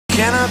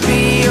Can I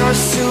be your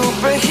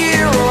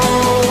superhero?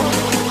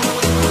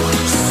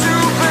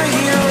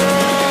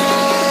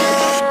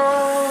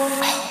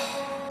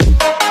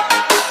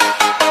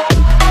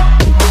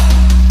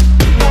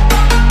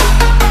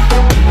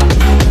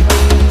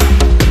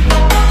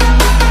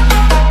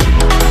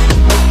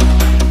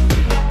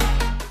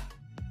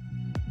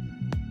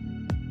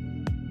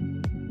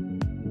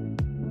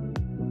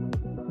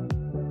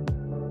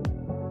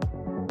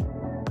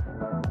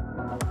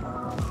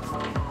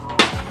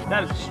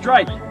 That is a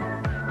strike.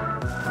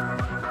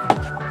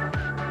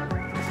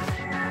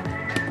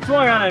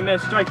 Swung on and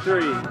missed, strike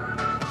 3. One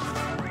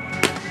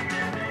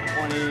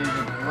is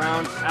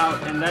ground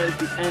out, and that is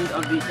the end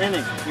of the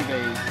inning. We have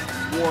a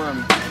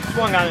warm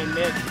swung on and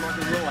missed.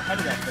 Marcus a little ahead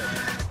of that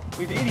pitch.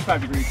 We have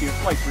 85 degrees here,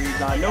 slight breeze.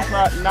 No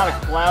cloud, not a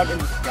cloud in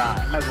the sky.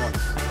 Has one.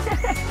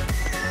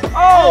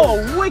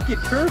 Oh, wicked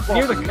curveball.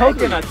 Near the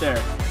coconut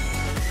there.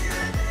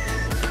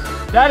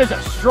 That is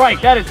a strike.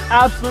 That is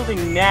absolutely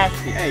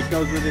nasty. Hey, it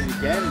goes with it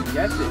again.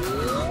 Yes,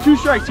 it. 2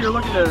 strikes here.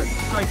 Looking to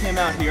strike him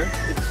out here.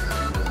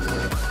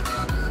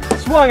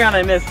 Swung on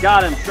and missed.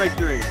 Got him. Strike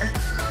 3.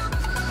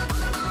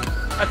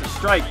 That's a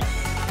strike.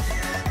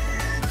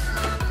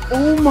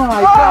 Oh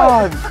my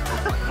God.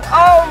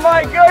 Oh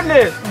my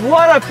goodness.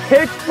 What a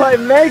pitch by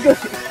Megly.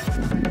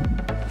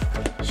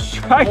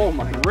 Strike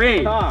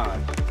 3. God.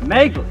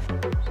 Megly.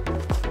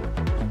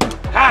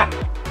 Ha!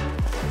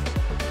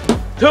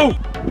 2.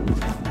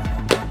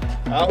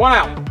 1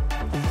 out.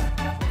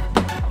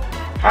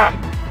 Ha!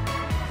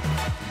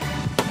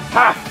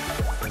 Ha!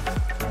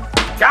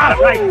 Got it!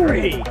 Right,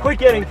 3.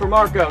 Quick inning for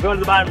Marco. Going to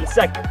the bottom of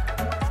the 2nd.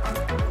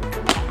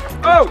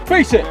 Oh,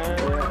 face it!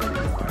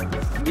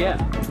 Yeah.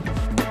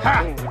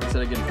 Ha!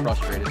 Instead of getting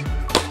frustrated.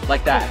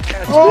 Like that.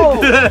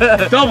 Oh!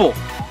 Double!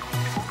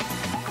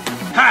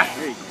 Ha!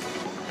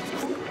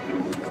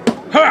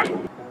 Ha!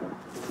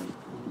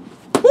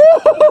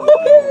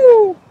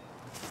 Woo-hoo-hoo-hoo!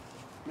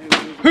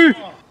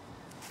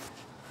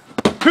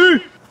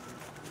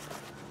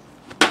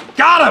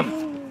 Got him!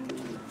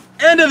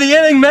 End of the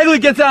inning, Megly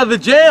gets out of the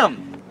jam.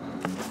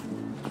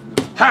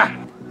 Ha!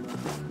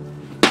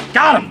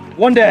 Got him!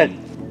 1 dead.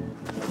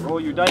 Roll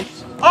your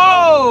dice.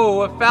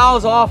 Oh! It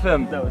fouls off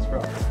him. That was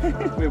wrong.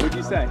 Wait, what'd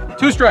you say?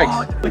 2 strikes.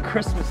 Oh, the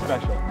Christmas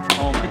special.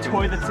 Oh, the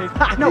toy that saves.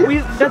 No,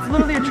 that's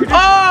literally a tradition.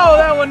 Oh!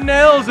 That one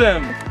nails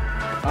him.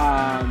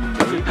 Ha!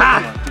 Dude,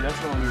 that's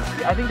the one.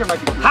 I think there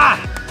might be. Ha!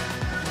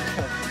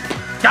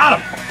 Got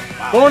him!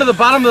 Wow. Going to the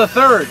bottom of the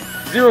 3rd.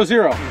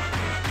 0-0.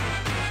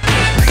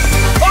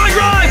 Line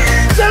drive!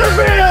 Center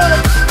field!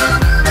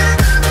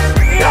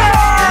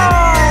 Yeah!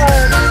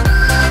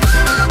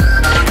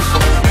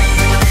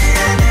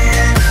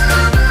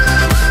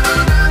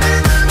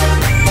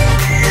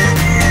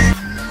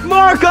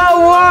 Marco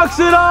walks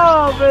it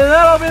off, and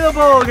that'll be the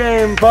ball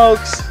game,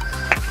 folks.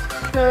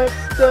 Da,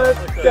 da,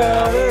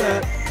 da,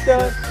 da,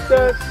 da,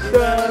 da,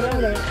 da,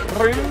 da,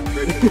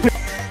 da.